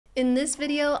In this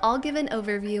video, I'll give an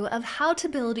overview of how to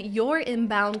build your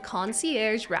inbound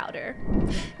concierge router.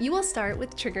 You will start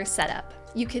with trigger setup.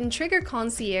 You can trigger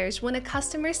concierge when a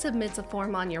customer submits a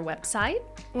form on your website,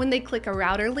 when they click a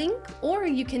router link, or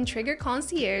you can trigger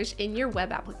concierge in your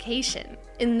web application.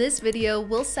 In this video,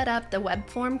 we'll set up the web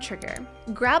form trigger.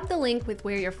 Grab the link with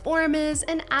where your form is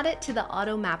and add it to the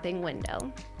auto mapping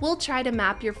window. We'll try to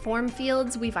map your form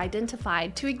fields we've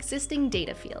identified to existing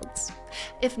data fields.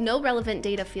 If no relevant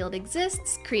data field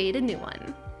exists, create a new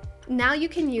one. Now you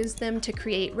can use them to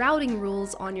create routing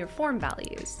rules on your form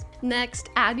values. Next,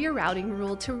 add your routing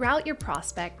rule to route your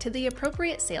prospect to the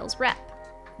appropriate sales rep.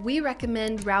 We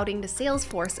recommend routing to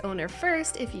Salesforce owner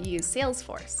first if you use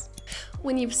Salesforce.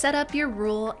 When you've set up your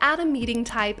rule, add a meeting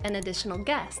type and additional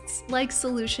guests, like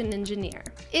solution engineer.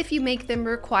 If you make them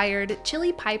required,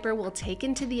 Chili Piper will take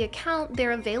into the account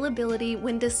their availability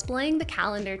when displaying the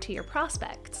calendar to your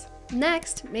prospects.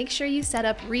 Next, make sure you set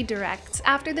up redirects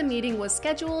after the meeting was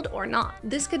scheduled or not.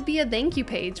 This could be a thank you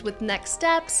page with next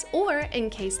steps, or in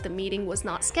case the meeting was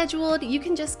not scheduled, you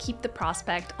can just keep the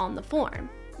prospect on the form.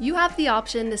 You have the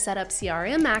option to set up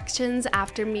CRM actions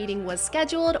after meeting was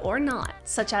scheduled or not,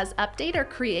 such as update or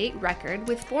create record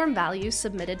with form values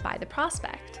submitted by the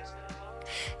prospect.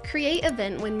 Create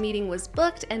event when meeting was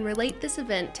booked and relate this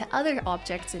event to other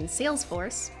objects in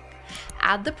Salesforce.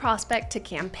 Add the prospect to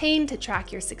campaign to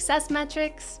track your success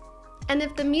metrics. And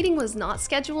if the meeting was not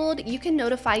scheduled, you can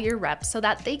notify your rep so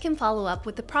that they can follow up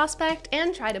with the prospect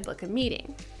and try to book a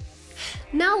meeting.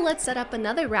 Now let's set up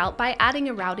another route by adding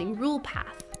a routing rule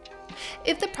path.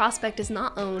 If the prospect is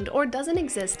not owned or doesn't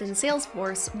exist in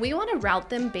Salesforce, we want to route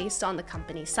them based on the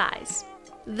company size.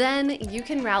 Then you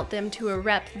can route them to a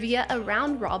rep via a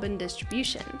round-robin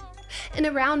distribution. In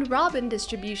a round-robin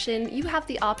distribution, you have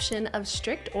the option of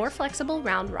strict or flexible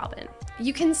round-robin.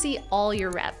 You can see all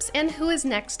your reps and who is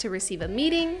next to receive a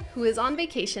meeting, who is on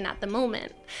vacation at the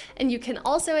moment, and you can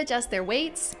also adjust their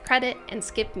waits, credit, and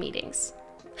skip meetings.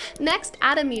 Next,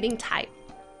 add a meeting type.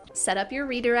 Set up your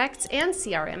redirects and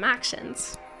CRM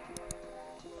actions.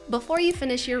 Before you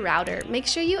finish your router, make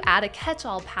sure you add a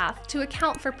catch-all path to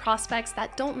account for prospects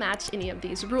that don't match any of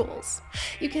these rules.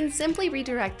 You can simply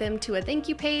redirect them to a thank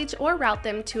you page or route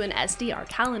them to an SDR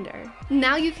calendar.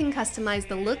 Now you can customize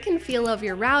the look and feel of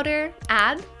your router,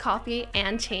 add, copy,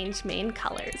 and change main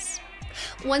colors.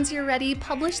 Once you're ready,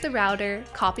 publish the router,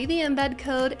 copy the embed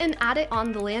code, and add it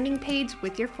on the landing page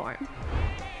with your form.